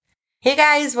Hey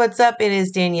guys, what's up? It is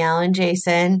Danielle and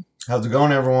Jason How's it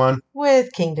going, everyone?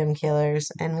 with Kingdom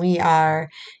Killers, and we are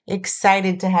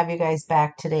excited to have you guys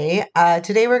back today.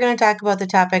 Today, we're going to talk about the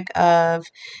topic of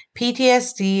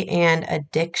PTSD and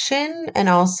addiction, and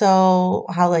also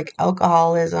how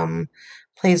alcoholism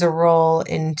plays a role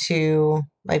into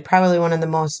probably one of the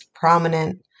most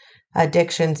prominent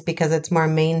addictions because it's more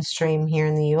mainstream here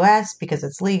in the US because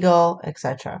it's legal,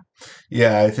 etc.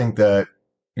 Yeah, I think that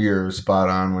you're spot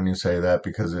on when you say that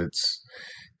because it's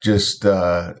just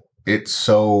it's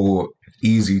so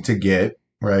easy to get,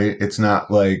 right? It's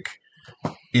not like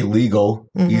illegal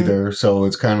Mm-hmm. either, so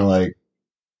it's kind of like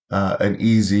an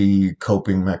easy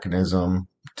coping mechanism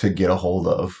to get a hold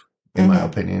of, in my Mm-hmm.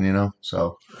 opinion.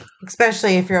 So,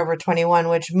 Especially if you're over 21,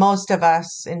 which most of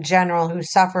us in general who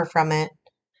suffer from it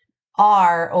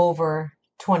are over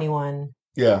 21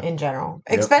 yeah, in general,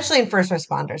 yep, especially in first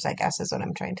responders, I guess is what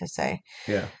I'm trying to say.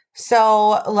 yeah,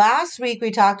 So last week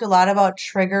we talked a lot about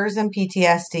triggers and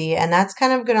PTSD, and that's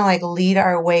kind of going to lead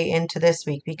our way into this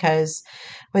week because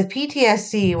with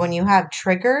PTSD, when you have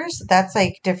triggers, that's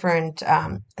like different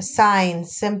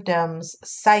signs, symptoms,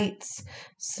 sights,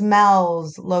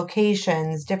 smells,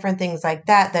 locations, different things like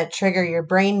that that trigger your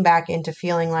brain back into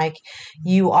feeling like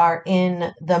you are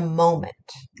in the moment.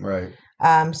 right,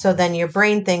 So then your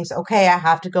brain thinks, okay, I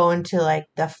have to go into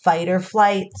the fight or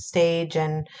flight stage.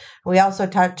 And we also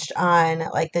touched on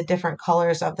the different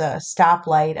colors of the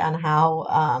stoplight on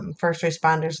how first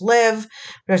responders live.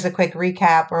 There's a quick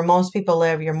recap where most people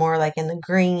live, you're more in the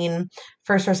green.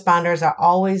 First responders are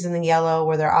always in the yellow,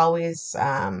 where they're always,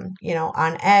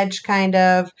 on edge, kind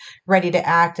of ready to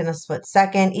act in a split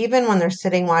second. Even when they're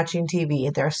sitting watching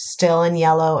TV, they're still in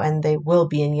yellow and they will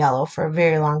be in yellow for a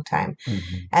very long time. hmm,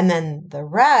 And then the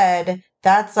red,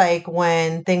 that's like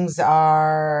when things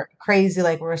are crazy,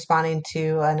 like we're responding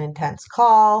to an intense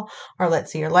call, or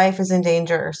let's say your life is in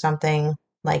danger or something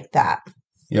like that.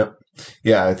 yep,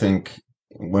 yeah. I think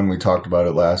when we talked about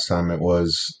it last time, it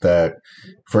was that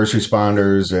first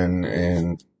responders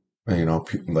and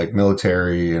like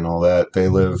military and all that, they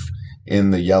live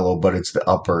in the yellow, but it's the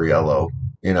upper yellow.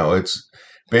 It's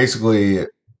basically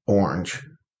orange.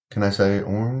 Can I say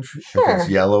orange if it's Sure,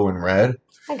 yellow and red?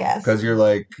 I guess. Because you're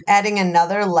like, Adding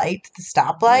another light to the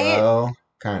stoplight. well,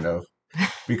 kind of.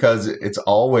 Because it's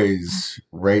always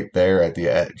right there at the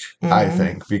edge, I Mm-hmm.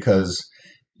 think, because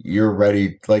you're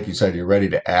ready, like you said, you're ready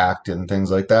to act and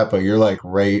things like that, but you're like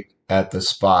right at the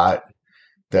spot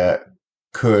that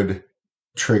could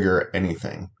trigger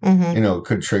anything. Mm-hmm.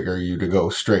 Could trigger you to go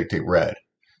straight to red.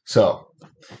 So,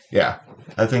 yeah,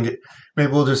 I think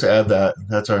maybe we'll just add that.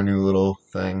 That's our new little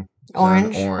thing on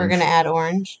Orange. We're gonna orange. add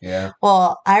orange. Yeah.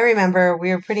 Well, I remember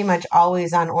we were pretty much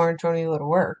always on orange when we would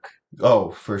work.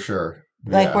 Oh, for sure.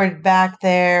 Like Yeah. we're back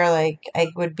there, I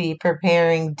would be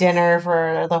preparing dinner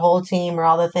for the whole team or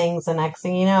all the things. The next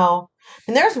thing you know,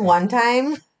 and there's one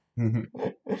time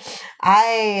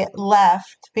I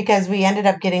left because we ended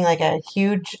up getting a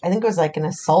huge, I think it was an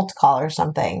assault call or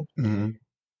something. hmm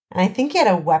And I think he had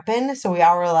a weapon. So we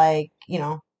all were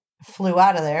flew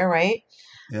out of there, right?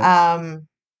 Yep. Um,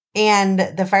 and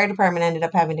the fire department ended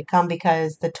up having to come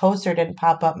because the toaster didn't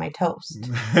pop up my toast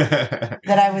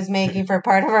that I was making for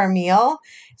part of our meal.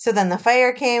 So then the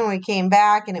fire came and we came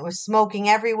back and it was smoking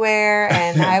everywhere.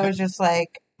 And I was just like,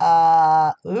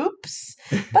 oops.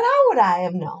 But how would I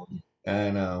have known?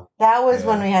 I know. That was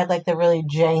when Yeah. we had the really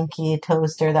janky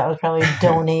toaster that was probably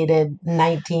donated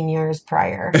 19 years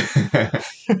prior.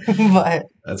 But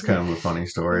That's kind of a funny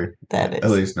story. that At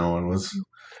is. least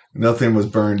nothing was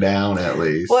burned down at Well,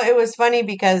 least. it was funny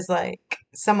because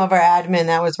some of our admin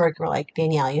that was working were like,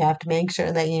 Danielle, you have to make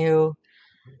sure that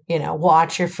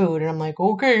watch your food. And I'm like,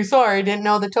 okay, sorry, didn't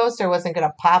know the toaster wasn't going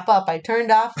to pop up. I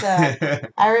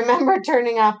remember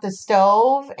turning off the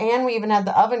stove and we even had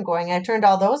the oven going. I turned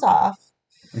all those off.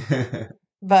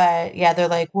 But yeah, they're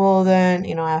like, well, then,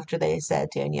 after they said,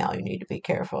 Danielle, you need to be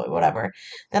careful or whatever,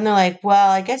 then they're like,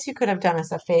 well, I guess you could have done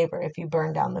us a favor if you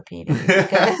burned down the PD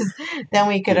because then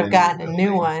we could Get a have new gotten a new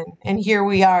building. one. And here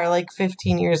we are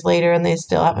 15 years later and they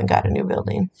still haven't got a new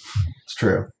building, It's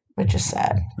true. which is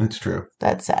sad. It's true.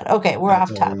 That's sad. Okay, we're That's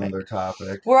off a whole topic. nother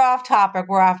topic. We're off topic.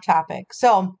 We're off topic.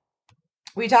 So,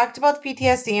 we talked about the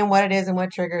PTSD and what it is and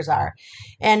what triggers are.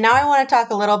 And now I want to talk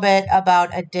a little bit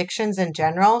about addictions in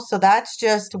general. So that's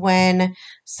just when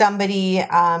somebody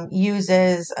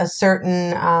uses a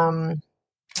certain,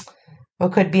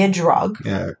 what could be a drug.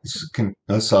 Yeah,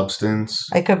 a substance.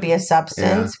 It could be a Yeah,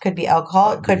 substance. It could be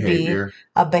alcohol. It could be behavior.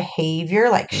 a behavior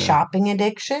like Yeah, shopping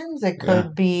addictions. It yeah,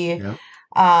 could be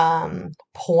yeah.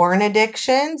 porn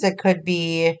addictions. It could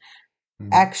be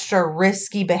extra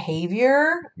risky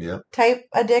behavior Yep. type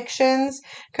addictions.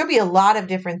 Could be a lot of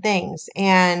different things.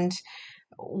 And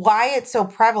why it's so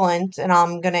prevalent, and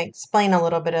I'm going to explain a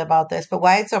little bit about this, but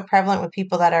why it's so prevalent with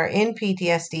people that are in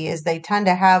PTSD is they tend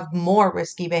to have more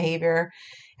risky behavior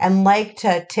and like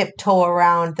to tiptoe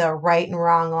around the right and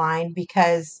wrong line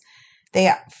because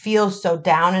they feel so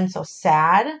down and so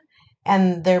sad,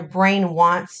 and their brain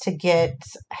wants to get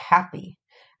happy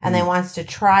and they wants to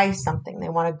try something. They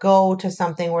want to go to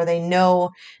something where they know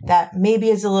that maybe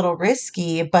is a little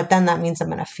risky, but then that means I'm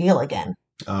going to feel again.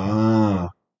 Ah,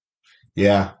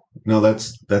 yeah. No,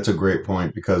 that's a great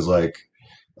point because like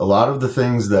a lot of the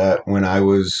things that when I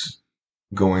was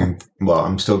well,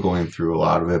 I'm still going through a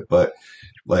lot of it, but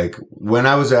like when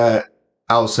I was at,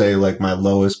 I'll say like my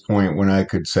lowest point when I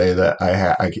could say that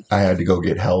I had to go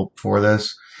get help for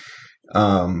this.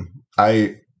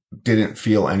 I didn't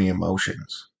feel any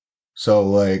emotions. So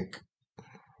like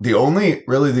the only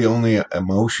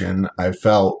emotion I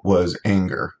felt was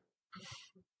anger.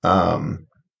 Um,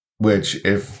 which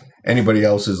if anybody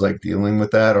else is like dealing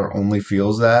with that or only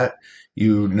feels that,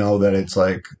 you know that it's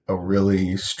like a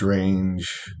really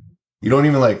strange, you don't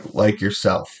even like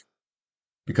yourself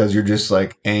because you're just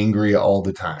like angry all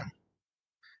the time.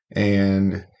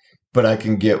 And but I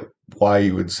can get why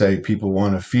you would say people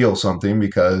want to feel something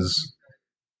because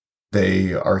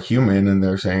they are human and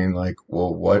they're saying like,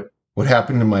 well, what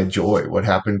happened to my joy? What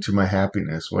happened to my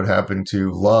happiness? What happened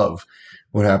to love?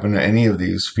 What happened to any of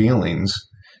these feelings?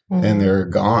 And Mm-hmm. they're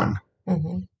gone.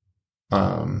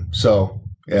 Mm-hmm. So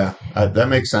yeah, that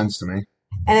makes sense to me.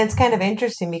 And it's kind of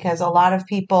interesting because a lot of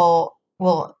people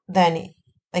will then,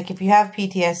 like, if you have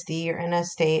PTSD, you're in a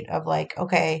state of like,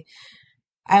 okay,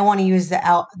 I want to use the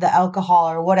alcohol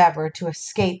or whatever to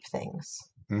escape things,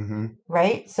 Hmm.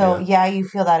 right? So Yeah. yeah, you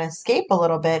feel that escape a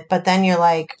little bit, but then you're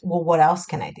like, well, what else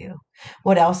can I do?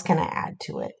 What else can I add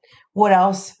to it? What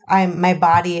else? My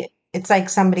body. It's like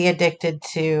somebody addicted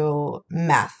to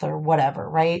meth or whatever,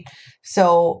 right?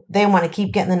 So they want to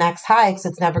keep getting the next high because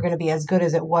it's never going to be as good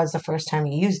as it was the first time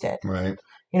you used it. Right.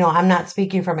 I'm not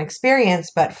speaking from experience,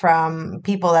 but from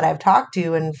people that I've talked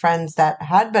to and friends that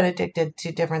had been addicted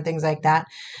to different things like that.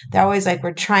 They're always like,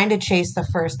 we're trying to chase the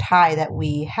first high that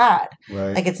we had.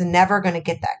 Right. Like, it's never going to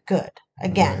get that good Right.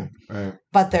 again. Right.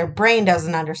 But their brain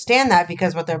doesn't understand that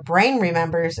because what their brain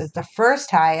remembers is the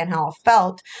first high and how it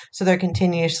felt. So they're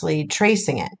continuously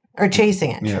tracing it or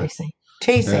chasing it, Yeah.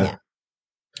 chasing Yeah.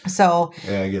 it. So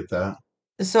Yeah. I get that.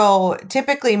 so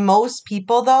typically most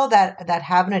people though that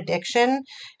have an addiction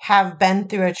have been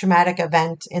through a traumatic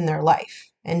event in their life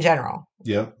in general.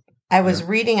 Yep. I was Yep.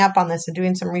 reading up on this and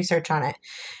doing some research on it,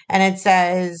 and it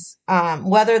says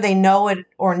whether they know it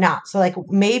or not. So, like,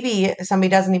 maybe somebody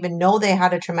doesn't even know they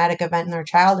had a traumatic event in their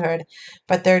childhood,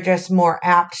 but they're just more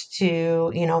apt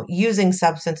to, using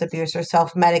substance abuse or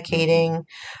self medicating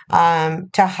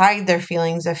to hide their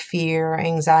feelings of fear,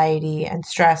 anxiety, and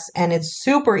stress. And it's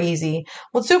super easy.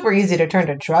 Well, it's super easy to turn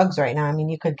to drugs right now. I mean,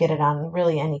 you could get it on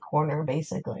really any corner,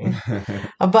 basically.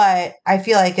 But I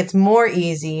feel like it's more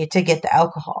easy to get the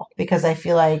alcohol because I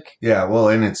feel like, Yeah. Well,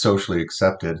 and it's socially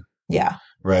accepted, yeah,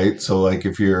 right? So like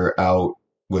if you're out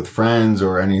with friends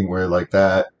or anywhere like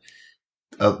that,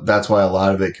 that's why a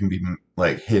lot of it can be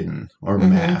like hidden or mm-hmm,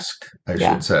 masked, I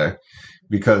yeah, should say,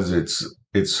 because it's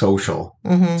social.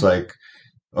 It's mm-hmm, like,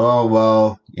 oh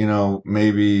well,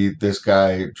 maybe this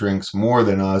guy drinks more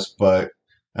than us, but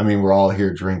I mean we're all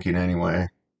here drinking anyway.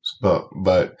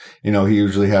 But he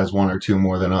usually has one or two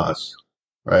more than us,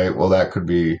 right? Well, that could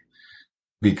be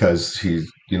because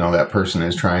that person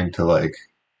is trying to like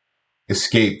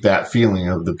escape that feeling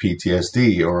of the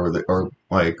PTSD or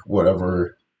like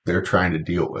whatever they're trying to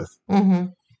deal with. mm-hmm,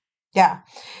 yeah.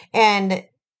 And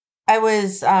I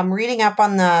was reading up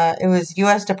on it was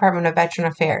U.S. Department of Veteran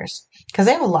Affairs because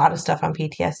they have a lot of stuff on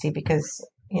PTSD because,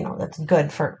 that's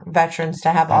good for veterans to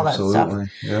have all that stuff Absolutely.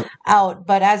 Yep. out.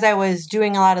 But as I was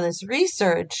doing a lot of this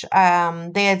research,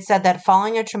 they had said that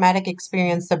following a traumatic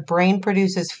experience, the brain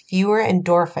produces fewer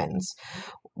endorphins,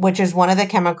 which is one of the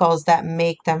chemicals that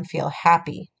make them feel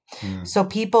happy. Mm. So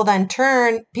people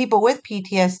with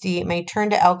PTSD may turn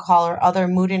to alcohol or other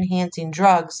mood enhancing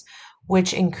drugs,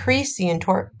 which increase the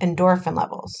endorphin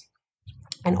levels.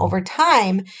 And over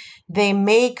time, they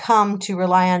may come to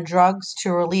rely on drugs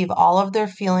to relieve all of their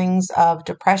feelings of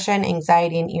depression,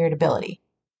 anxiety, and irritability.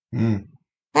 Mm. Isn't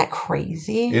that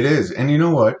crazy? It is. And you know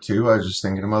what, too? I was just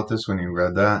thinking about this when you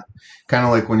read that. Kind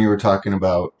of like when you were talking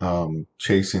about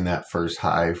chasing that first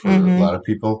high for a Mm-hmm. lot of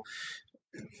people.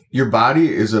 Your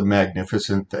body is a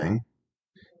magnificent thing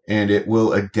and it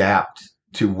will adapt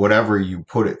to whatever you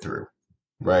put it through,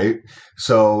 right?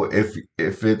 So if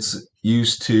it's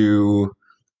used to,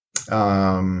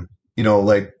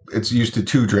 like it's used to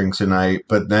 2 drinks a night,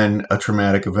 but then a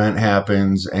traumatic event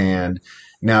happens and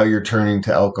now you're turning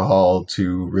to alcohol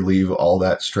to relieve all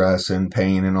that stress and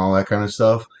pain and all that kind of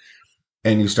stuff.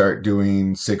 And you start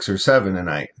doing 6 or 7 a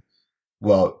night.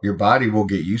 Well, your body will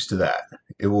get used to that.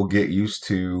 It will get used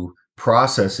to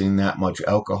processing that much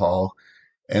alcohol.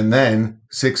 And then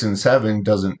 6 and 7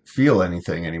 doesn't feel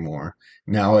anything anymore.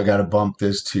 Now I got to bump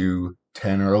this to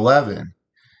 10 or 11.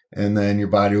 And then your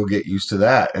body will get used to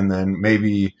that. And then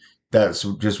maybe that's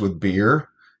just with beer.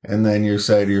 And then you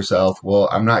say to yourself, well,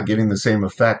 I'm not getting the same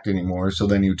effect anymore. So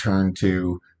then you turn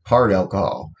to hard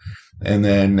alcohol. And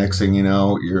then next thing you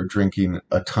know, you're drinking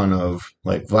a ton of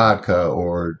like vodka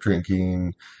or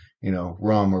drinking,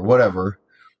 rum or whatever.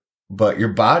 But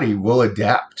your body will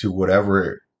adapt to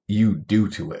whatever you do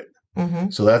to it. Mm-hmm.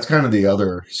 So that's kind of the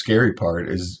other scary part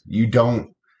is you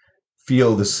don't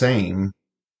feel the same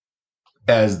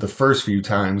as the first few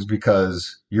times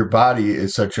because your body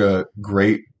is such a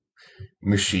great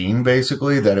machine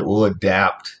basically that it will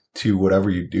adapt to whatever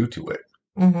you do to it.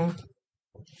 Mm-hmm.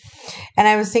 And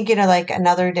I was thinking of like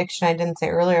another addiction I didn't say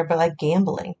earlier, but like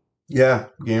gambling. Yeah,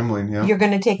 gambling. Yeah, you're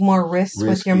going to take more risks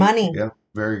with your money. Yeah,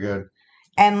 very good.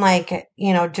 And like,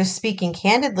 just speaking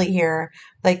candidly here,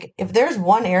 like if there's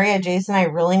one area Jason and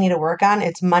I really need to work on,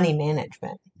 it's money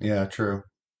management. Yeah, true.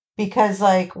 Because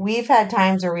like we've had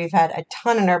times where we've had a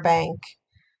ton in our bank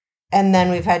and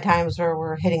then we've had times where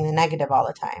we're hitting the negative all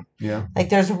the time. Yeah. Like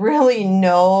there's really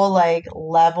no like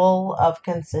level of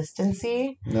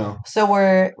consistency. No.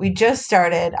 So we just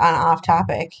started on off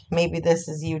topic. Maybe this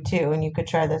is you too, and you could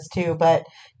try this too. But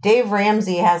Dave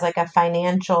Ramsey has like a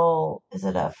financial. Is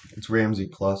it a? It's Ramsey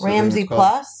Plus. Ramsey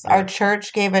Plus. Yeah. Our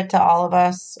church gave it to all of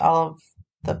us, all of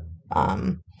the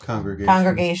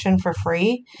congregation for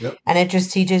free. Yep. And it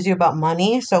just teaches you about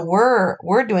money. So we're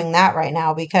doing that right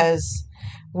now because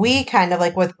we kind of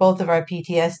like with both of our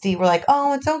PTSD, we're like,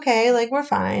 oh, it's okay. Like we're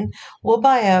fine. We'll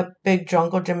buy a big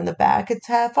jungle gym in the back. It's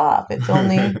half off. It's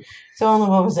only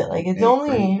what was it? Like it's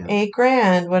only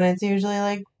 $8,000 when it's usually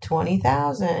like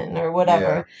 20,000 or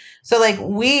whatever. Yeah. So like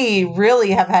we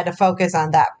really have had to focus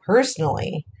on that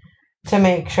personally to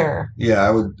make sure.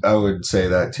 Yeah, I would say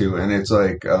that too. And it's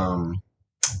like,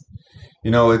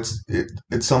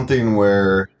 it's something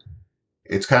where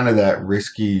it's kind of that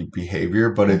risky behavior,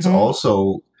 but it's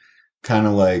also kind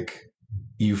of like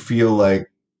you feel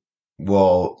like,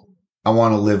 well, I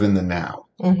want to live in the now.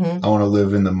 I want to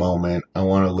live in the moment. I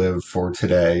want to live for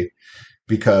today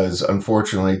because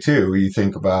unfortunately too, you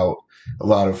think about a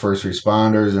lot of first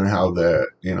responders and how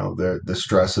the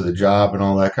stress of the job and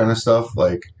all that kind of stuff,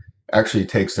 like actually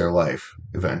takes their life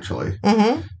eventually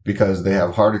because they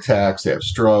have heart attacks, they have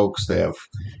strokes, they have,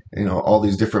 all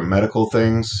these different medical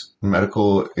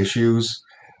issues.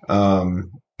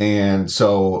 And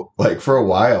so like for a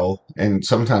while, and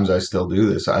sometimes I still do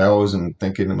this, I always am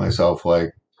thinking to myself,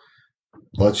 like,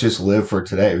 let's just live for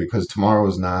today because tomorrow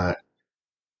is not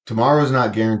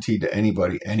guaranteed to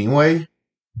anybody anyway.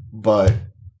 But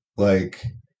like,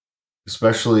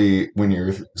 especially when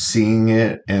you're seeing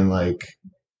it and like,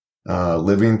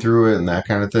 living through it and that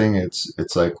kind of thing,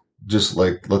 it's like just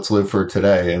like let's live for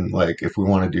today and like if we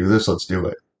want to do this, let's do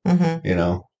it.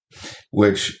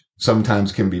 Which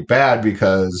sometimes can be bad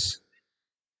because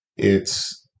it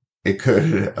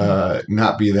could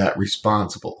not be that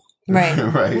responsible, right?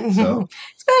 Right. So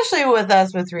especially with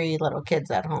us with 3 little kids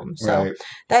at home, so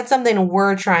that's something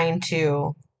we're trying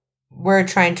to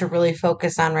really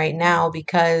focus on right now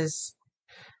because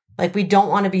like we don't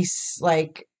want to be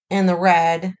like in the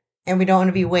red and we don't want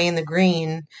to be way in the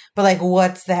green, but like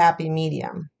what's the happy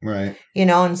medium, right?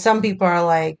 And some people are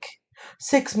like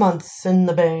 6 months in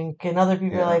the bank and other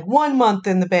people are like 1 month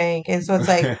in the bank, and so it's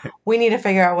like we need to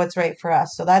figure out what's right for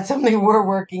us. So that's something we're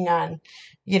working on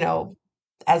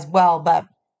as well. But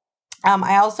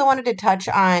I also wanted to touch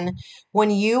on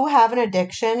when you have an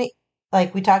addiction,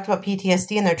 like we talked about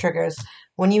PTSD and their triggers.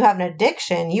 When you have an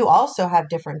addiction, you also have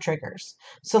different triggers.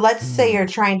 So let's say you're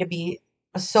trying to be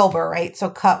sober, right? So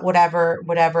cut whatever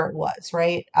it was,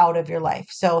 right, out of your life.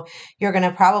 So you're going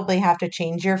to probably have to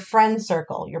change your friend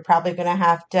circle. You're probably going to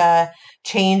have to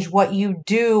change what you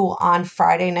do on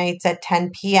Friday nights at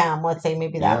 10 p.m. Let's say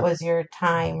maybe that was your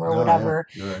time or whatever.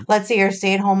 Yeah, right. Let's say you're a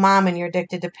stay-at-home mom and you're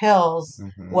addicted to pills.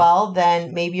 Well,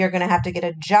 then maybe you're going to have to get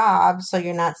a job so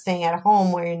you're not staying at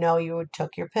home where you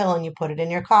took your pill and you put it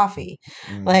in your coffee.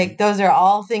 Like those are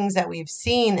all things that we've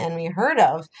seen and we heard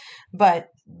of. But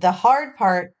the hard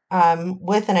part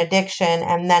with an addiction,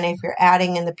 and then if you're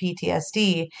adding in the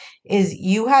PTSD, is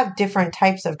you have different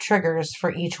types of triggers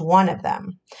for each one of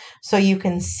them. So you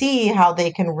can see how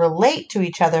they can relate to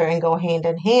each other and go hand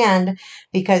in hand,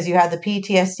 because you have the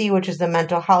PTSD, which is the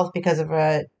mental health because of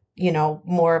a,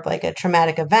 more of like a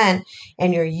traumatic event,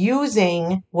 and you're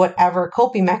using whatever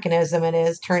coping mechanism it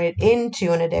is, turn it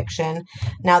into an addiction.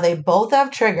 Now they both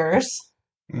have triggers,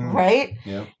 right?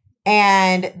 Yeah.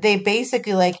 And they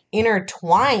basically like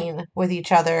intertwine with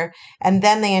each other, and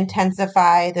then they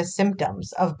intensify the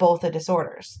symptoms of both the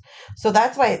disorders. So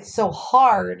that's why it's so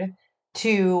hard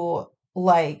to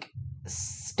like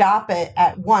stop it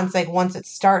at once, like once it's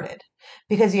started,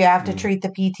 because you have to treat the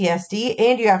PTSD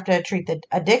and you have to treat the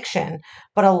addiction,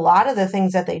 but a lot of the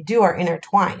things that they do are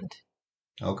intertwined.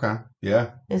 Okay.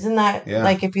 Yeah. Isn't that Yeah.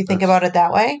 like, if you think about it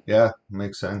that way? Yeah.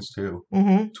 Makes sense too.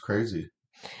 Mm-hmm. It's crazy.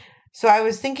 So I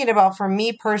was thinking about, for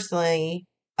me personally,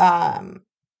 I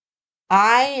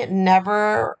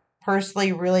never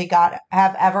personally really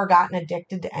have ever gotten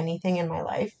addicted to anything in my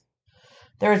life.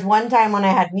 There was one time when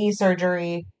I had knee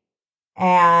surgery,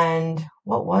 and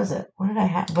what was it? What did I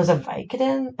have? Was it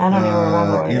Vicodin? I don't even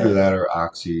remember what it Either is. that or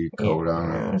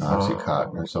oxycodone or So,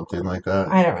 oxycontin or something like that.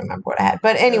 I don't remember what I had.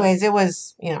 But anyways, it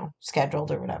was,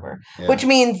 scheduled or whatever. Yeah. Which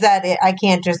means that I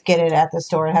can't just get it at the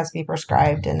store. It has to be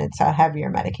prescribed, and it's a heavier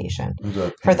medication.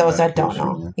 For those that don't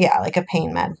know. Yeah, like a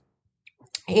pain med.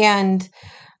 And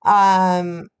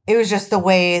it was just the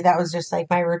way, that was just like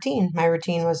my routine. My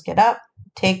routine was get up,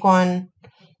 take one.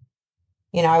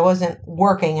 I wasn't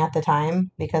working at the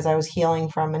time because I was healing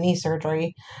from a knee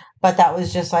surgery, but that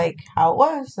was just like how it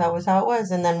was. That was how it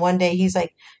was. And then one day he's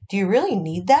like, "Do you really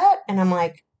need that?" And I'm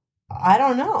like, "I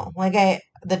don't know. Like,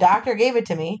 the doctor gave it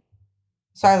to me."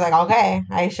 So I was like, "Okay,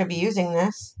 I should be using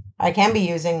this. I can be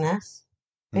using this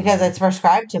because it's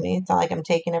prescribed to me. It's not like I'm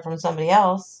taking it from somebody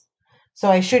else. So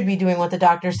I should be doing what the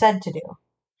doctor said to do."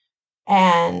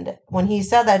 And when he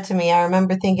said that to me, I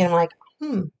remember thinking, I'm like,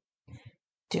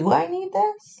 do I need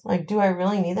this? Like, do I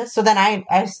really need this? So then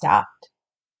I stopped.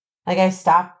 Like, I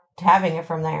stopped having it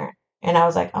from there. And I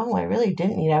was like, oh, I really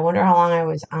didn't need it. I wonder how long I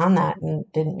was on that and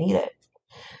didn't need it.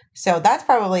 So that's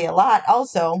probably a lot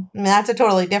also. I mean, that's a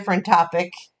totally different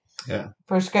topic. Yeah.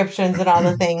 Prescriptions and all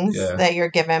the things that you're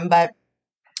given. But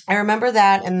I remember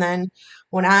that. And then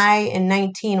in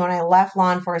 19, when I left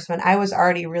law enforcement, I was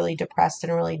already really depressed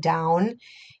and really down.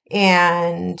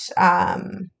 And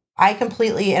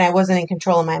I wasn't in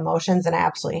control of my emotions, and I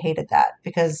absolutely hated that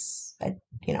because I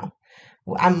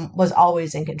was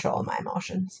always in control of my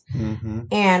emotions. Mm-hmm.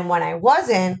 And when I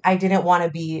wasn't, I didn't want to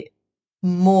be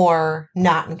more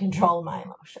not in control of my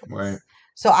emotions. Right.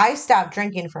 So I stopped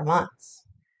drinking for months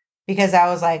because I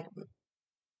was like,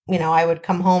 I would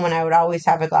come home and I would always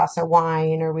have a glass of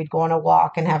wine, or we'd go on a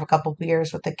walk and have a couple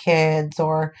beers with the kids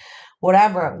or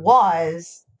whatever it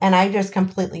was. And I just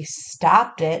completely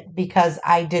stopped it because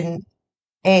I didn't,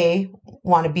 A,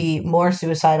 want to be more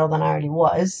suicidal than I already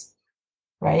was,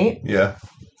 right? Yeah.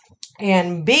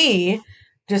 And B,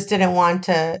 just didn't want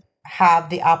to have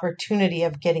the opportunity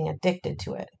of getting addicted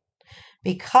to it.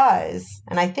 Because,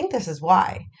 and I think this is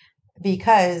why,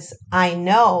 because I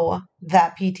know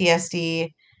that PTSD,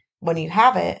 when you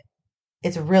have it,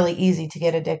 it's really easy to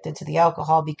get addicted to the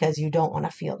alcohol because you don't want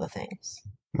to feel the things.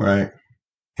 Right.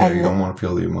 Yeah, and you don't want to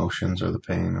feel the emotions or the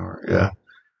pain or,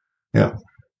 Yeah.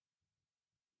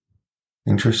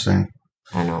 Interesting.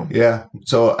 I know. Yeah.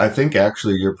 So I think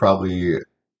actually you're probably,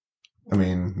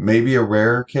 maybe a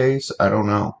rare case. I don't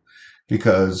know.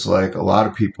 Because like a lot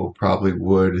of people probably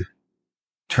would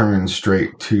turn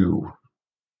straight to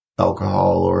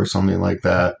alcohol or something like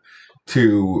that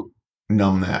to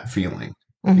numb that feeling,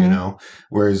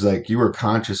 whereas like you were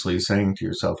consciously saying to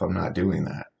yourself, I'm not doing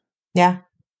that. Yeah.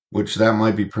 Which that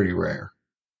might be pretty rare,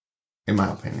 in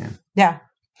my opinion. Yeah.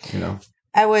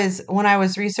 When I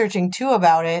was researching too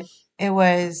about it, it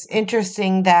was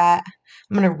interesting that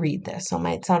I'm going to read this, so it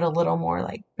might sound a little more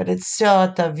but it's still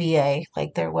at the VA,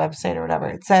 like their website or whatever.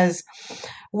 It says,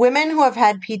 women who have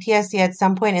had PTSD at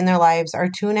some point in their lives are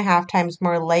 2.5 times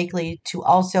more likely to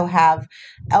also have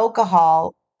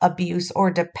alcohol abuse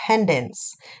or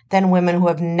dependence than women who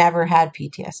have never had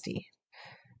PTSD.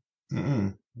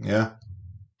 Yeah.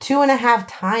 2.5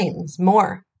 times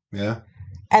more. Yeah.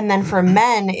 And then for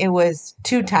men, it was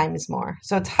 2 times more.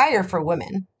 So it's higher for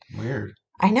women. Weird.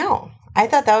 I know. I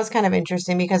thought that was kind of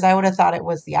interesting because I would have thought it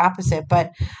was the opposite.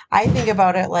 But I think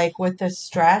about it like with the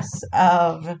stress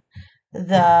of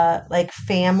the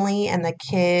family and the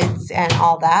kids and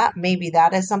all that. Maybe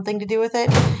that has something to do with it.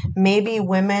 Maybe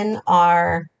women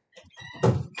are...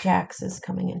 Jax is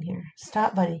coming in here.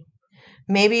 Stop, buddy.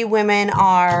 Maybe women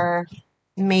are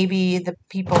maybe the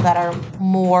people that are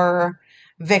more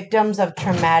victims of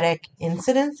traumatic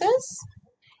incidences.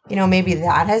 Maybe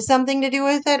that has something to do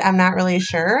with it. I'm not really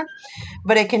sure.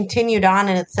 But it continued on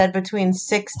and it said between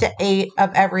 6 to 8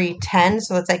 of every 10,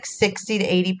 so it's like 60 to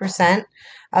 80%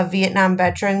 of Vietnam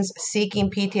veterans seeking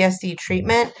PTSD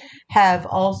treatment have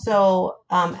also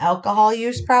alcohol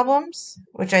use problems,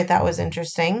 which I thought was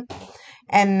interesting.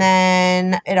 And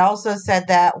then it also said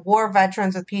that war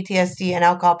veterans with PTSD and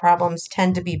alcohol problems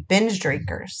tend to be binge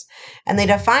drinkers. And they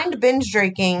defined binge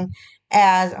drinking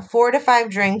as 4 to 5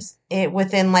 drinks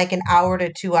within like an hour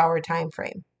to 2 hour time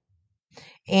frame.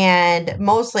 And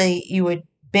mostly you would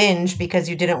binge because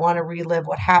you didn't want to relive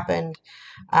what happened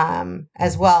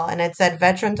as well. And it said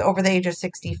veterans over the age of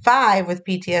 65 with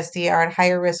PTSD are at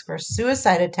higher risk for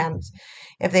suicide attempts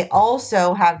if they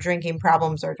also have drinking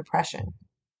problems or depression.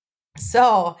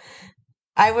 So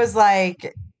I was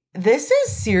like, this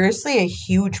is seriously a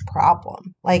huge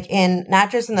problem, like in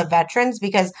not just in the veterans,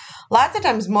 because lots of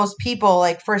times most people,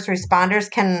 like first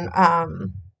responders, can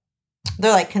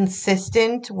they're like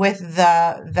consistent with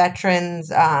the veterans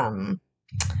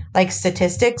like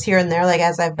statistics here and there, like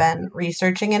as I've been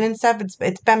researching it and stuff.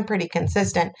 It's been pretty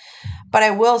consistent. But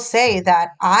I will say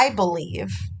that I believe,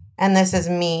 and this is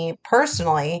me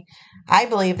personally, I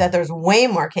believe that there's way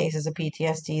more cases of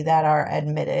PTSD that are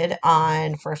admitted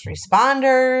on first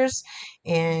responders,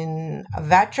 in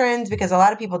veterans, because a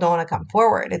lot of people don't want to come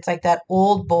forward. It's like that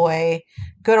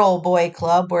good old boy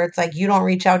club where it's like you don't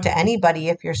reach out to anybody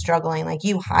if you're struggling. Like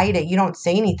you hide it, you don't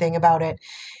say anything about it.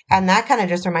 And that kind of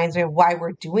just reminds me of why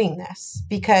we're doing this,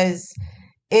 because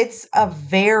it's a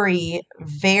very,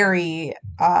 very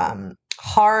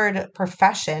hard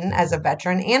profession as a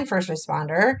veteran and first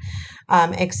responder,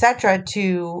 etc.,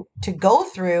 to go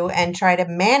through and try to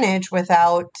manage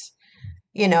without,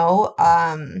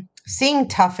 seeing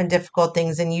tough and difficult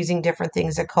things and using different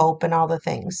things to cope and all the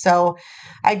things. So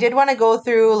I did want to go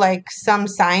through like some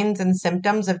signs and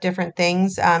symptoms of different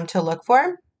things to look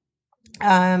for.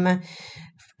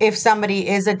 If somebody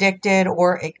is addicted,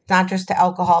 or not just to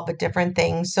alcohol, but different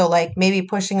things. So like maybe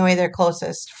pushing away their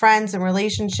closest friends and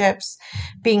relationships,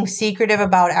 being secretive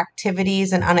about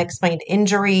activities and unexplained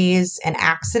injuries and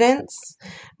accidents,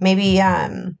 maybe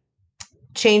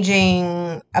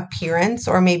changing appearance,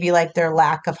 or maybe like their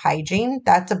lack of hygiene.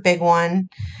 That's a big one.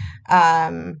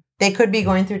 They could be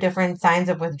going through different signs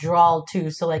of withdrawal too.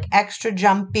 So like extra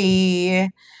jumpy,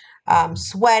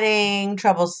 sweating,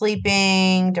 trouble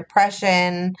sleeping,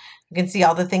 depression. You can see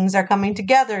all the things are coming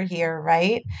together here,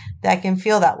 right? That can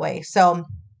feel that way. So,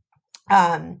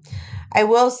 I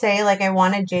will say, like, I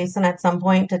wanted Jason at some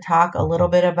point to talk a little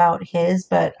bit about his,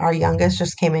 but our youngest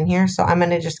just came in here, so I'm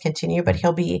going to just continue. But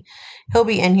he'll be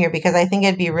in here because I think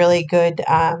it'd be really good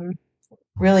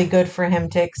for him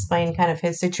to explain kind of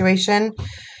his situation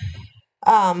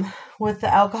with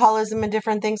the alcoholism and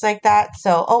different things like that.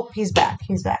 So, oh, he's back.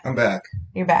 I'm back.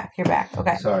 You're back.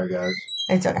 Okay. Sorry, guys.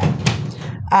 It's okay.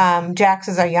 Jax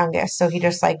is our youngest, so he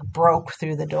just like broke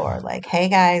through the door, like, "Hey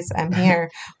guys, I'm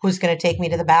here. Who's gonna take me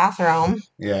to the bathroom?"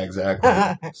 Yeah, exactly.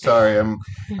 Sorry,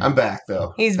 I'm back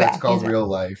though. He's That's back. called real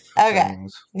life. Okay.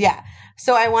 Things. Yeah.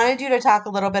 So I wanted you to talk a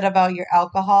little bit about your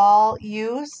alcohol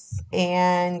use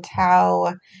and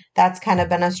how that's kind of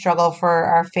been a struggle for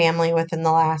our family within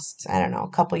the last, I don't know,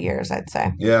 couple years, I'd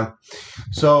say. Yeah.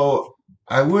 So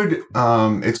I would.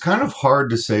 It's kind of hard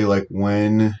to say like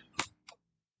when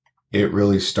it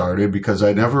really started because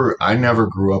I never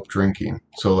grew up drinking.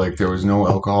 So like there was no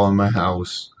alcohol in my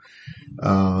house.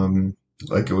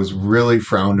 Like it was really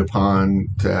frowned upon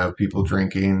to have people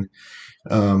drinking,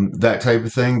 that type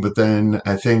of thing. But then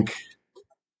I think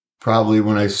probably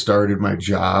when I started my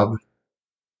job,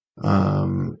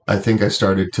 I think I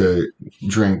started to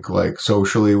drink like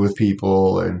socially with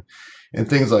people and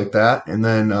things like that. And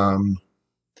then,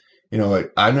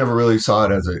 I never really saw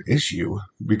it as an issue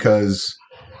because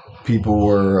people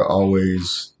were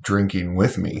always drinking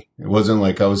with me. It wasn't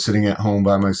like I was sitting at home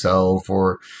by myself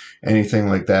or anything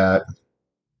like that.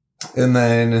 And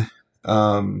then,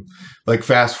 like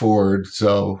fast forward,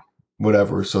 so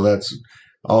whatever. So that's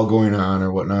all going on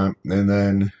or whatnot. And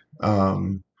then,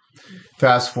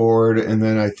 fast forward. And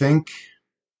then I think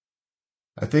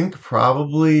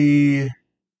probably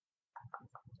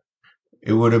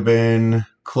it would have been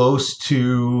close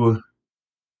to,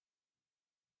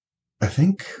 I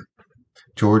think,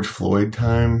 George Floyd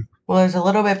time. Well, there's a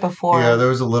little bit before. Yeah, there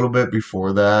was a little bit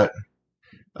before that,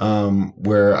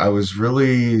 where I was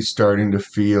really starting to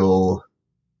feel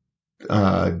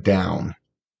down,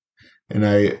 and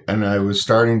I was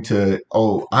starting to.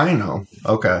 Oh, I know.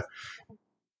 Okay.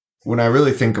 When I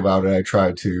really think about it, I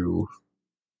try to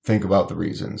think about the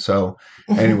reason. So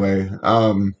anyway,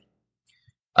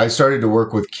 I started to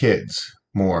work with kids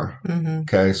more. Mm-hmm.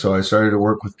 Okay, so I started to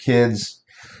work with kids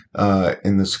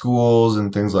in the schools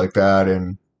and things like that,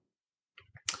 and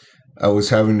I was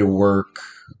having to work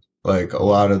like a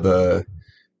lot of the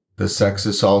sex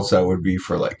assaults that would be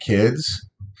for like kids,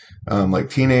 like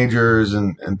teenagers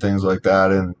and things like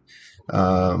that,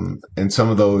 and some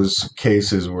of those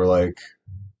cases were like,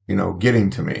 getting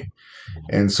to me.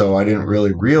 And so I didn't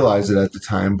really realize it at the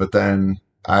time, but then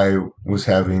I was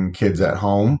having kids at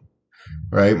home,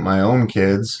 right? My own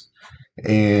kids.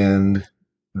 And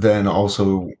then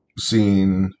also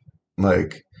seeing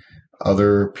like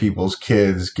other people's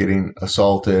kids getting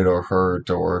assaulted or hurt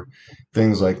or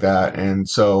things like that. And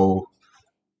so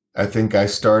I think I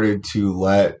started to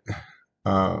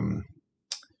um,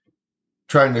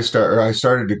 I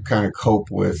started to kind of cope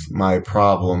with my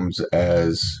problems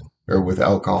or with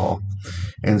alcohol.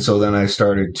 And so then I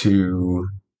started to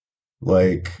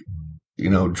like,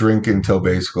 drink until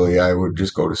basically I would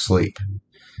just go to sleep.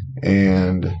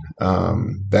 And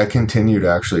that continued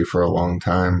actually for a long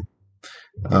time,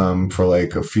 for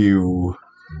like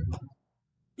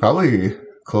probably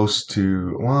close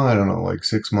to, well, I don't know, like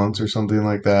 6 months or something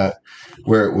like that,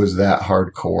 where it was that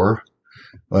hardcore,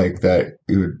 like that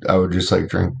I would just like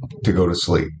drink to go to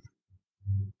sleep.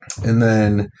 And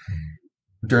then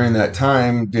during that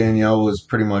time, Danielle was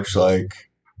pretty much like,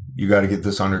 you got to get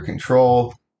this under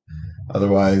control.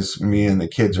 Otherwise, me and the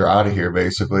kids are out of here,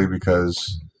 basically,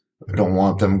 because I don't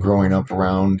want them growing up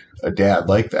around a dad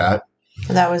like that.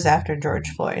 That was after George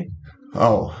Floyd.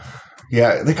 Oh,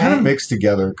 yeah. They kind of Right? mix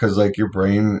together because, like, your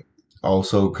brain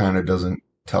also kind of doesn't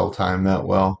tell time that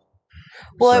well.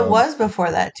 Well, it So, was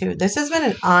before that too. This has been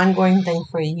an ongoing thing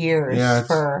for years yeah,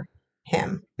 for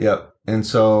him. yep. And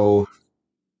so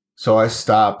I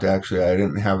stopped, actually. I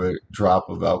didn't have a drop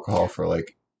of alcohol for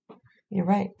like, You're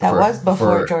right. That was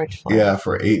before George Floyd. yeah,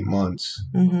 for 8 months.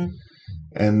 Mm-hmm.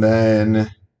 And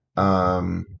then,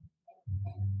 um,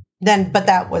 But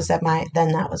that was that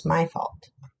was my fault.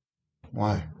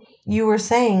 why? You were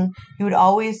saying you would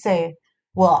always say,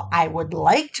 "Well, I would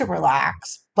like to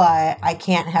relax, but I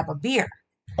can't have a beer."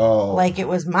 Oh, Like it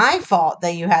was my fault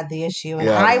that you had the issue, and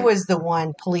yeah, I was the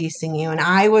one policing you, and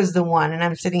I was the one, and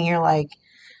I'm sitting here like,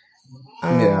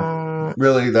 yeah.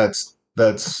 Really, that's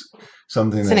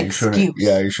something it's that an you shouldn't,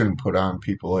 yeah, excuse. you shouldn't put on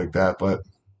people like that. But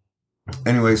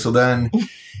anyway, so then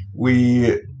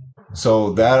we,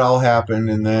 so that all happened,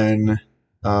 and then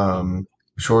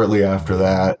shortly after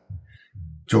that,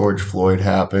 George Floyd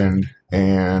happened,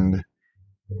 and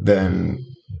then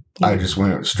I just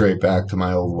went straight back to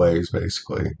my old ways,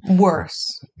 basically.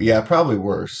 Worse. Yeah, probably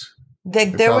worse. Like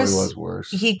It there probably was, was worse.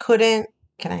 he couldn't.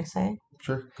 Can I say?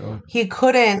 Sure, go ahead. He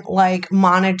couldn't like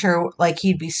monitor, like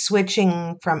he'd be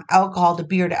switching from alcohol to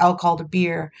beer to alcohol to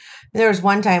beer. There was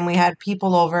one time we had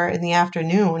people over in the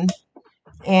afternoon,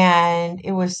 and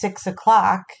it was 6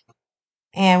 o'clock,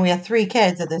 and we had 3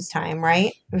 kids at this time,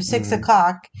 right? It was 6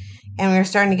 o'clock, and we were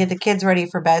starting to get the kids ready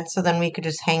for bed, so then we could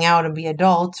just hang out and be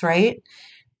adults, right?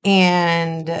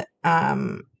 And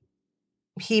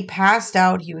he passed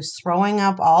out. He was throwing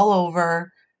up all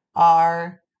over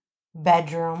our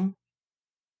bedroom,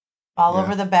 all Yeah.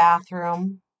 over the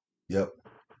bathroom, Yep.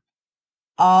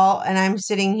 and I'm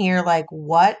sitting here like,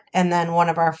 what? And then one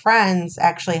of our friends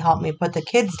actually helped me put the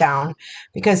kids down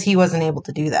because he wasn't able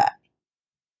to do that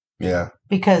Yeah.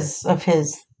 because of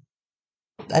his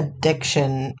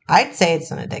addiction. I'd say it's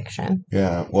an addiction.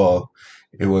 Yeah. Well,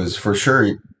 it was for sure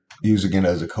using it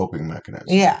as a coping mechanism.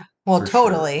 Yeah. Well, For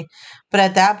totally. sure. But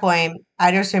at that point,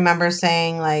 I just remember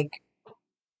saying like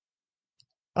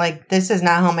this is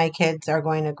not how my kids are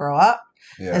going to grow up.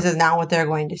 Yeah. This is not what they're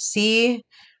going to see.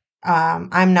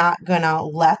 I'm not going to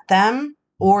let them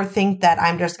or think that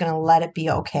I'm just going to let it be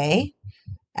okay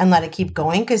and let it keep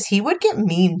going, because he would get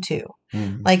mean too.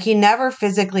 Mm-hmm. Like he never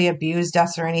physically abused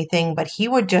us or anything, but he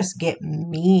would just get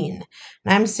mean.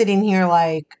 And I'm sitting here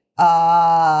like,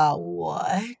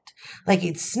 what? Like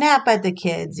he'd snap at the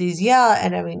kids. He's yell,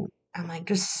 and I mean, I'm like,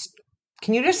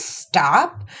 can you just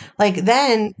stop? Like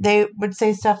then they would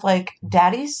say stuff like,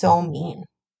 "Daddy's so mean."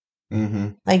 Mm-hmm.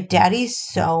 Like, Daddy's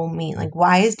so mean. Like,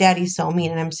 why is Daddy so mean?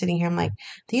 And I'm sitting here, I'm like,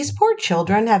 these poor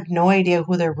children have no idea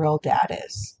who their real dad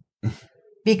is.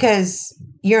 Because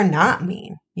you're not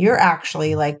mean. You're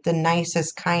actually like the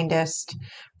nicest, kindest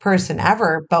person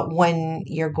ever. But when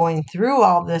you're going through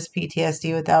all this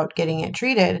PTSD without getting it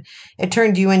treated, it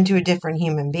turned you into a different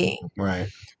human being. Right.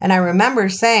 And I remember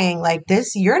saying, like,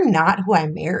 you're not who I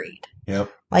married. Yep.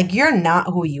 Like, you're not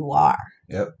who you are.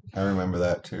 Yep. I remember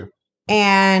that too.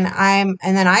 And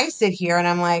then I sit here and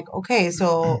I'm like, okay,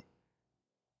 so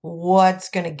what's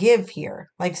going to give here?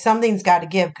 Like, something's got to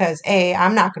give because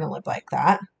I'm not going to live like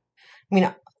that. I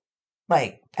mean,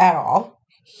 like, at all.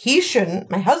 He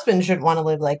shouldn't. My husband shouldn't want to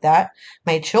live like that.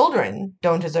 My children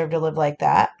don't deserve to live like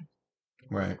that.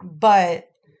 Right. But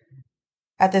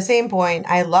at the same point,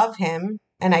 I love him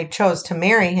and I chose to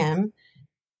marry him.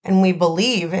 And we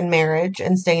believe in marriage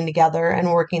and staying together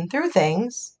and working through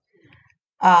things.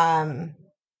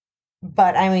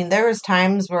 But I mean, there was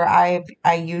times where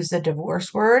I used the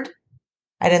divorce word.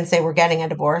 I didn't say we're getting a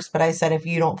divorce, but I said if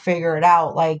you don't figure it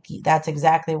out, like that's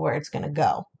exactly where it's going to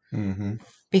go. Mm-hmm.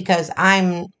 Because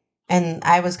and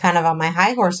I was kind of on my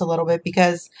high horse a little bit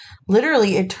because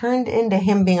literally it turned into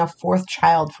him being a fourth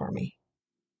child for me.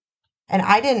 And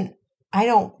I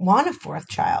don't want a fourth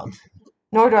child,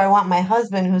 nor do I want my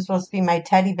husband, who's supposed to be my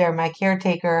teddy bear, my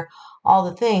caretaker, all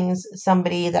the things,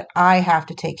 somebody that I have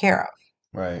to take care of.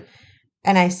 Right.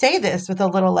 And I say this with a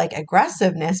little like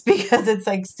aggressiveness because it's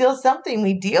like still something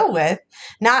we deal with,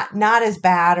 not as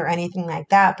bad or anything like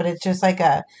that, but it's just like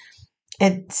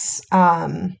it's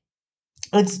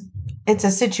it's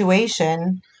a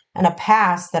situation and a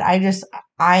past that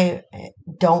I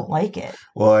don't like it.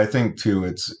 Well, I think too,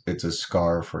 it's a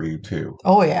scar for you too.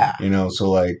 Oh yeah. So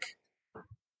like,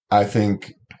 I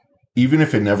think even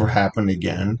if it never happened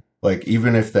again, like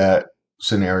even if that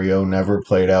scenario never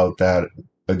played out that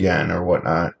again or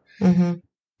whatnot,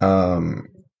 Mm-hmm.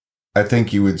 I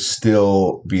think you would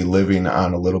still be living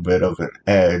on a little bit of an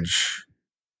edge,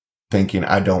 thinking,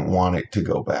 I don't want it to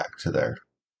go back to there.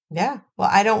 Yeah. Well,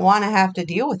 I don't want to have to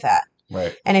deal with that.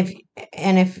 Right. And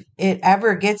if it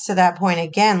ever gets to that point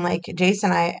again, like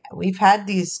Jason and we've had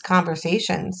these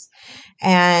conversations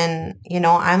and,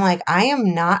 I'm like, I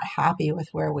am not happy with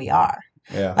where we are.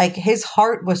 Yeah. Like his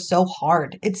heart was so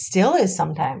hard. It still is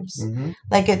sometimes. Mm-hmm.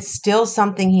 Like it's still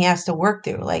something he has to work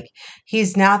through. Like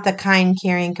he's not the kind,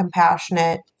 caring,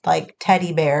 compassionate, like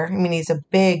teddy bear. I mean, he's a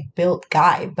big built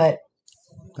guy, but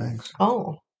Thanks.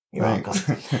 Oh, you're Thanks.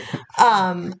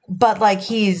 welcome. But like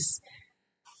he's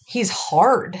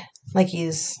hard. Like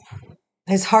his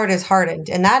heart is hardened.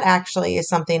 And that actually is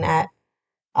something that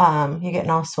you're getting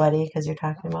all sweaty because you're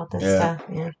talking about this stuff.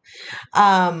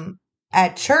 Yeah.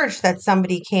 At church that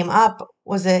somebody came up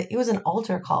it was an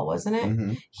altar call, wasn't it?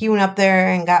 Mm-hmm. He went up there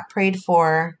and got prayed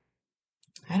for.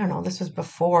 I don't know. This was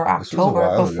before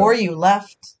October, before you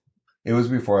left. It was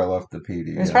before I left the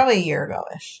PD. It was probably a year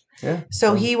ago-ish. Yeah.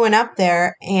 So he went up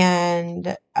there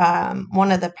and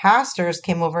one of the pastors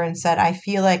came over and said, I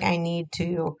feel like I need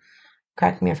to,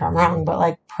 correct me if I'm wrong, but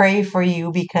like pray for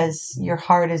you because your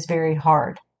heart is very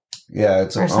hard. Yeah,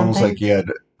 it's almost like he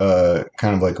had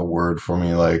kind of like a word for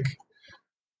me, like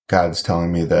God's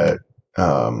telling me that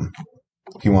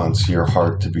he wants your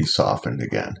heart to be softened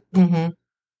again. Mm-hmm.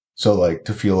 So like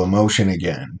to feel emotion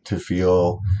again, to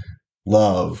feel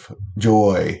love,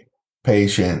 joy,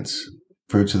 patience,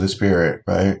 fruits of the spirit,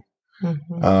 right?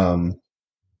 Mm-hmm.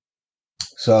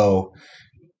 So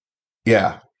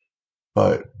yeah,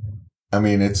 but I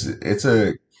mean,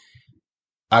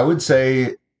 I would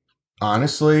say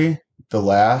honestly,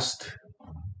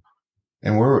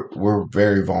 and we're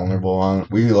very vulnerable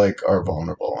we are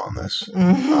vulnerable on this,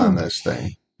 Mm-hmm. on this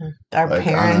thing. Our like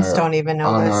parents don't even know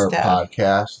on this our stuff.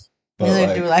 Podcast.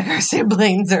 Neither do like our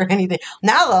siblings or anything.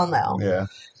 Now they'll know. Yeah.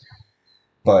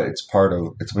 But it's part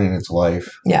of it's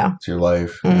life. Yeah. It's your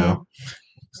life,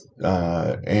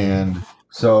 and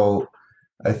so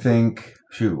I think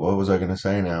what was I gonna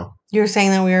say now? You were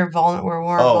saying that we're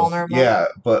more vulnerable. Yeah,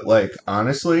 but like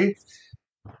honestly,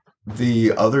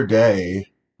 the other day,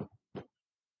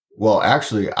 well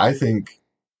actually I think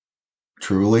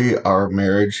truly our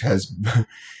marriage has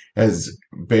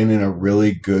been in a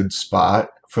really good spot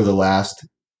for the last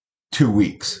 2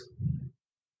 weeks.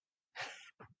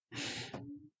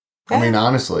 Yeah. I mean,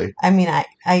 honestly. I mean, I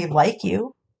like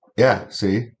you. Yeah,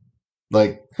 see?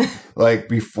 Like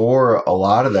before a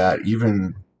lot of that,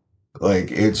 even like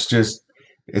it's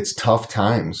tough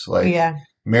times. Like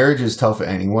marriage is tough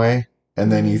anyway.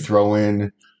 And then you throw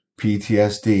in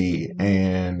PTSD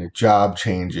and job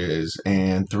changes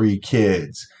and 3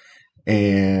 kids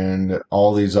and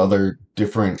all these other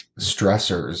different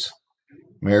stressors.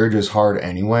 Marriage is hard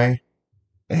anyway.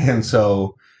 And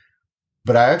so,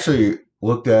 but I actually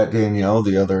looked at Danielle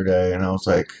the other day and I was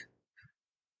like,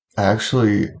 I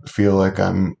actually feel like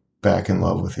I'm back in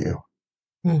love with you.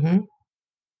 Mm-hmm.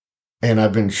 And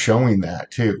I've been showing that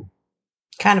too.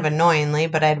 Kind of annoyingly,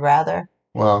 but I'd rather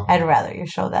you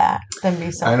show that than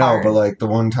be so hard. I know, but like the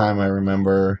one time I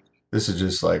remember, this is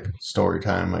just like story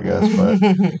time, I guess,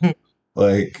 but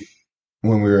like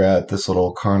when we were at this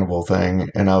little carnival thing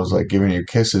and I was like giving you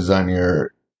kisses on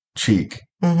your cheek.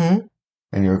 Mm-hmm.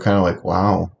 and you were kind of like,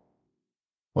 wow,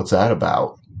 what's that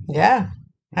about? Yeah.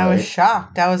 I was Right.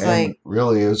 shocked. I was And like,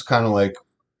 really, it was kind of like,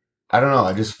 I don't know.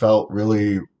 I just felt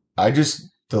really,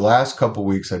 the last couple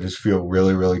weeks, I just feel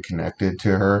really, really connected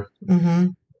to her. mm-hmm,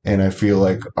 And I feel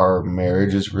like our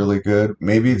marriage is really good.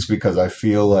 Maybe it's because I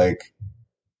feel like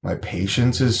my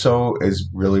patience has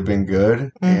really been good.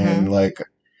 mm-hmm. And like,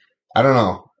 I don't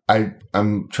know.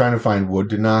 I'm trying to find wood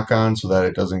to knock on so that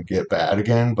it doesn't get bad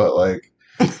again. But like,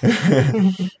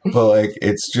 but like,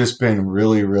 it's just been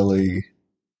really, really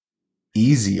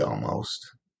easy almost.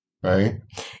 Right.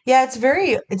 Yeah,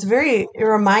 it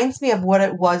reminds me of what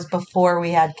it was before we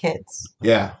had kids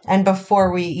Yeah. and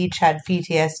before we each had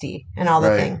PTSD and all the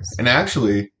Right. things. And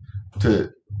actually, to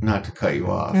not to cut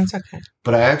you off, It's okay.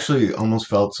 but I actually almost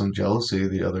felt some jealousy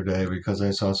the other day because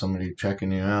I saw somebody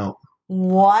checking you out.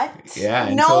 What? Yeah,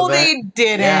 and so No, that they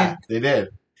yeah, didn't. they did.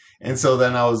 And so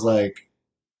then I was like,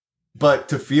 but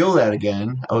to feel that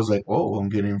again, I was like, whoa, I'm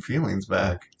getting feelings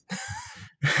back.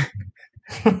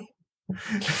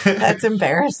 That's That's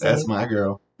embarrassing. my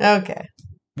girl. Okay.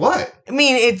 What? I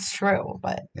mean, it's true,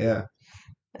 Yeah.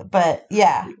 but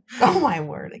yeah. Oh my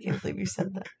word, I can't believe you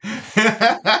said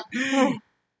that.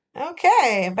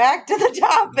 Okay, back to the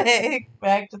topic.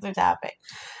 Back to the topic.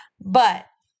 But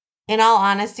in all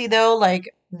honesty though, like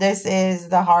this is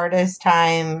the hardest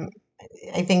time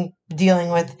I think dealing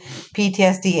with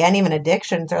PTSD and even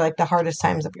addictions are like the hardest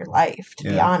times of your life, to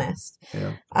be Yeah. honest.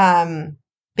 Yeah.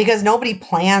 Because nobody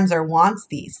plans or wants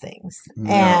these things.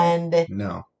 No. And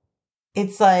No.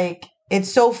 it's like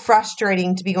it's so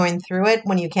frustrating to be going through it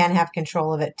when you can't have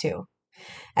control of it too.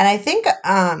 And I think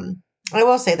I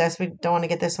will say this, we don't want to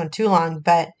get this one too long,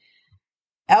 but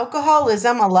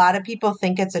alcoholism, a lot of people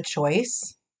think it's a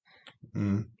choice.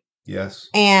 Mm. Yes.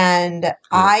 And Good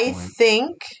I point.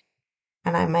 think,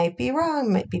 and I might be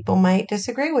wrong, people might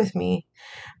disagree with me,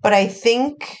 but I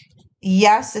think,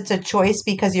 yes, it's a choice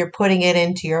because you're putting it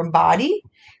into your body,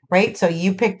 right? So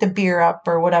you pick the beer up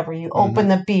or whatever, you open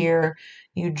the beer,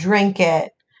 you drink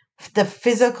it. The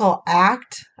physical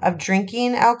act of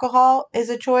drinking alcohol is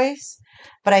a choice,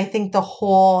 but I think the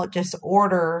whole just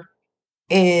order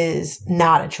is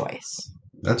not a choice.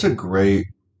 That's a great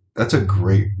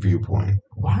viewpoint.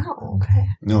 Wow, okay.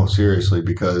 No, seriously,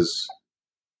 because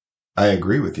I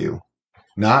agree with you.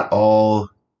 Not all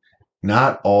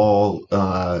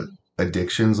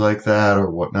addictions like that or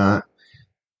whatnot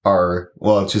are,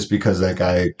 well, it's just because that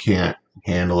guy can't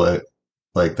handle it.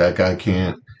 Like that guy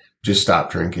can't just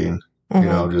stop drinking.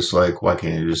 Mm-hmm. Just like, why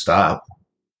can't you just stop?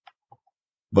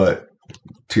 But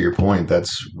to your point,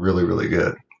 that's really, really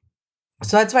good.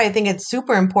 So that's why I think it's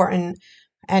super important,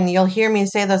 and you'll hear me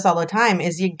say this all the time,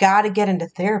 is you got to get into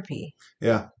therapy.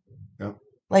 Yeah. Yep.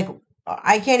 Like,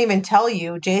 I can't even tell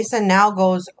you, Jason now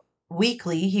goes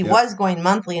weekly. He Yep. was going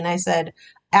monthly, and I said,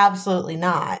 absolutely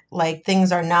not. Like,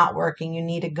 things are not working. You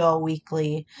need to go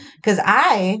weekly. Because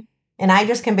and I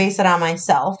just can base it on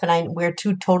myself, and we're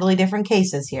two totally different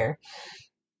cases here.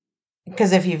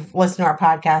 Because if you've listened to our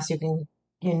podcast,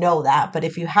 you know that. But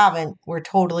if you haven't, we're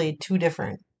totally two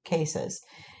different cases.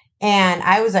 And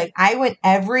I was like, I went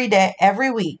every day,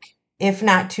 every week, if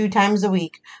not 2 times a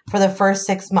week for the first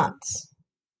 6 months.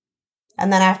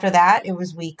 And then after that, it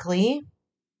was weekly.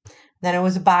 Then it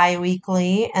was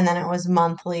bi-weekly. And then it was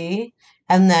monthly.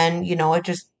 And then, it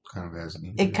just, Kind of as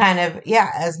needed. it kind of,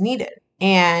 yeah, as needed.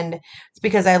 And it's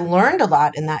because I learned a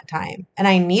lot in that time. And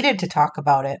I needed to talk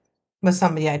about it with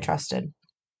somebody I trusted.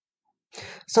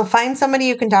 So find somebody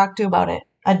you can talk to about it.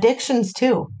 Addictions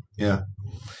too. Yeah.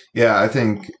 Yeah, I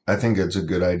think it's a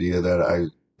good idea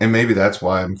and maybe that's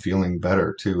why I'm feeling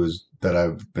better too, is that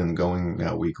I've been going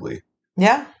now weekly,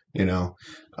 Yeah. you know.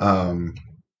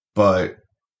 But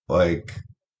like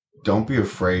don't be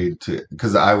afraid to,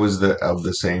 because I was of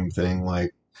the same thing,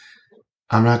 like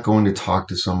I'm not going to talk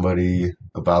to somebody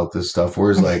about this stuff.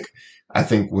 Whereas like I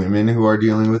think women who are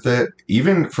dealing with it,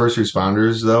 even first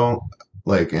responders though,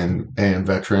 like and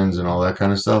veterans and all that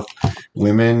kind of stuff,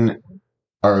 women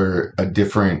are a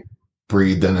different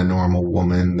breed than a normal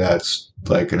woman that's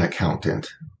like an accountant,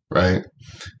 right?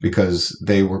 Because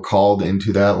they were called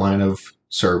into that line of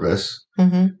service,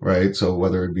 right? So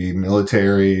whether it be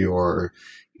military or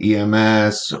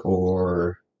EMS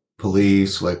or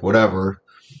police, like whatever,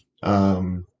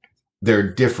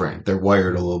 they're different. They're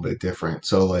wired a little bit different.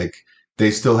 So like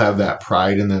they still have that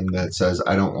pride in them that says,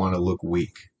 I don't want to look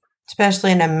weak.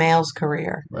 Especially in a male's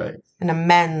career. Right. In a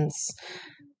men's.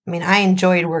 I mean, I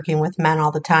enjoyed working with men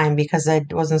all the time because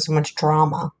it wasn't so much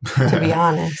drama, to be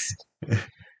honest.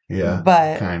 Yeah.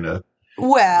 But kind of.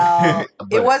 Well,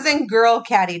 it wasn't girl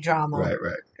catty drama. Right.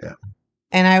 Yeah.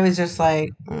 And I was just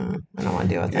like, I don't want to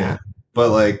deal with that.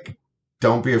 But like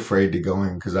don't be afraid to go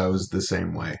in, because I was the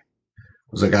same way.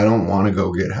 I was like, I don't want to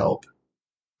go get help.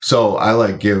 So I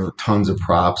like give tons of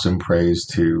props and praise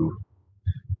to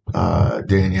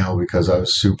Danielle, because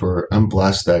I'm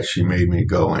blessed that she made me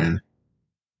go in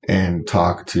and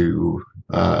talk to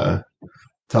a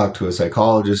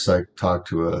psychologist, like talk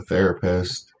to a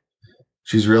therapist.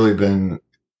 She's really been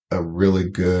a really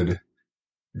good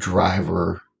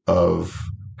driver of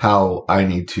how I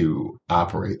need to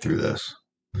operate through this.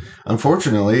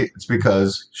 Unfortunately, it's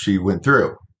because she went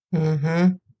through.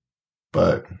 Mm-hmm.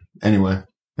 But anyway,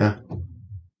 yeah.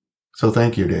 So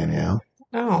thank you, Danielle.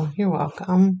 Oh, you're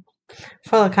welcome.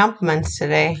 Full of compliments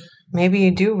today. Maybe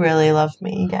you do really love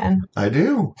me again. I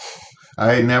do.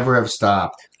 I never have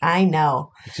stopped. I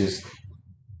know. Just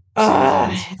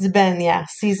It's been,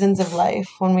 seasons of life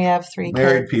when we have 3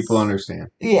 married kids. people understand.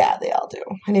 Yeah, they all do.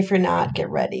 And if you're not, get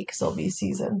ready because there'll be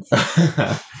seasons.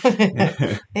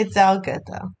 It's all good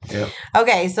though. Yep.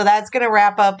 Okay, so that's going to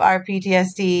wrap up our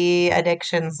PTSD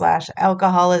addiction /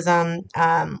 alcoholism.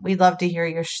 We'd love to hear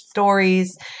your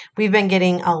stories. We've been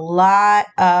getting a lot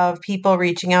of people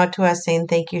reaching out to us saying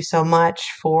thank you so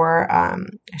much for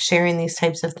sharing these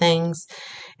types of things.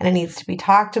 And it needs to be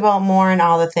talked about more and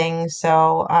all the things.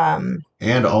 So,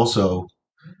 and also,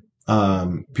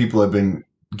 people have been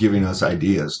giving us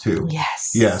ideas too.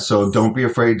 Yes. Yeah. So don't be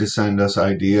afraid to send us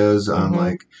ideas on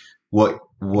like what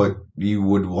you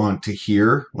would want to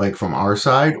hear, like from our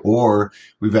side, or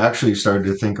we've actually started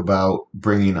to think about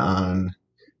bringing on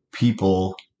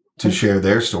people to share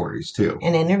their stories too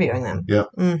and interviewing them. Yep.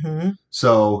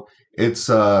 So it's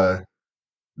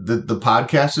the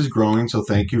podcast is growing, so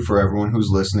thank you for everyone who's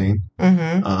listening.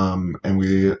 And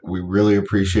we really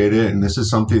appreciate it. And this is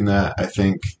something that I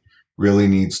think really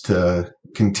needs to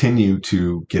continue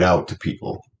to get out to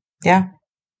people. Yeah.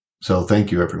 So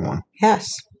thank you, everyone. Yes.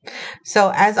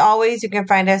 So as always, you can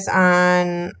find us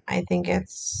on, I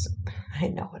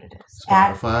know what it is.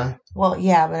 Spotify?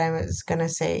 But I was going to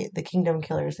say the Kingdom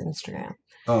Killers Instagram.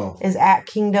 Oh. Is at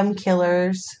Kingdom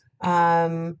Killers.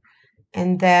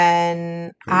 And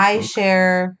then Facebook. I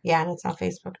share, and it's on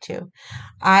Facebook too.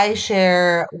 I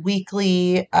share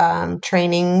weekly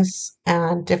trainings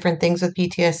and different things with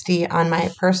PTSD on my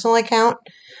personal account.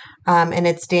 And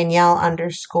it's Danielle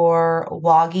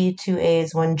 _Woggy, 2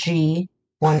 A's, 1 G,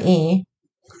 1 E.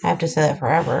 I have to say that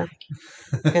forever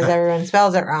because everyone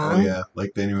spells it wrong. Oh, yeah.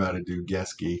 Like they knew how to do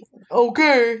Geski.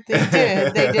 Okay. They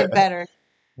did. They did better.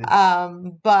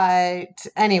 But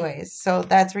anyways, so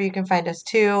that's where you can find us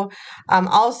too.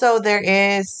 Also there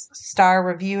is star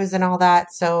reviews and all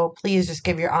that. So please just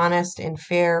give your honest and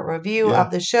fair review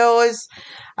of the shows.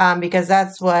 Because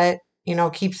that's what,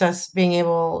 keeps us being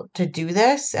able to do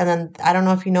this. And then I don't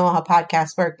know if you know how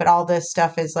podcasts work, but all this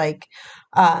stuff is like,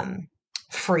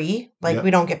 free. Like we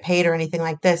don't get paid or anything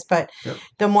like this, but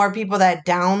the more people that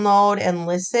download and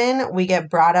listen, we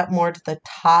get brought up more to the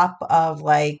top of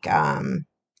like,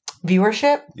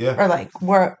 viewership or like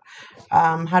we're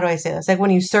how do I say this, like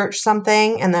when you search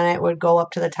something and then it would go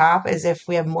up to the top as if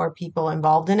we have more people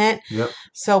involved in it.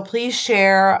 So please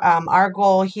share. Our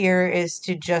goal here is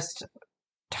to just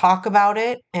talk about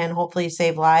it and hopefully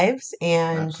save lives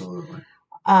and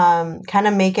kind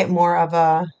of make it more of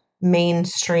a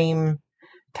mainstream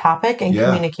topic and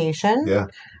communication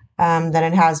than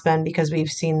it has been, because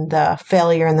we've seen the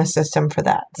failure in the system for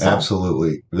that. So.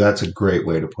 Absolutely. That's a great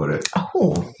way to put it.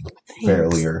 Oh, thanks.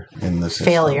 Failure in the system.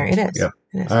 Failure. It is. Yep.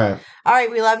 It is. All right. All right.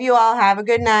 We love you all. Have a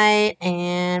good night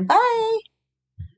and bye.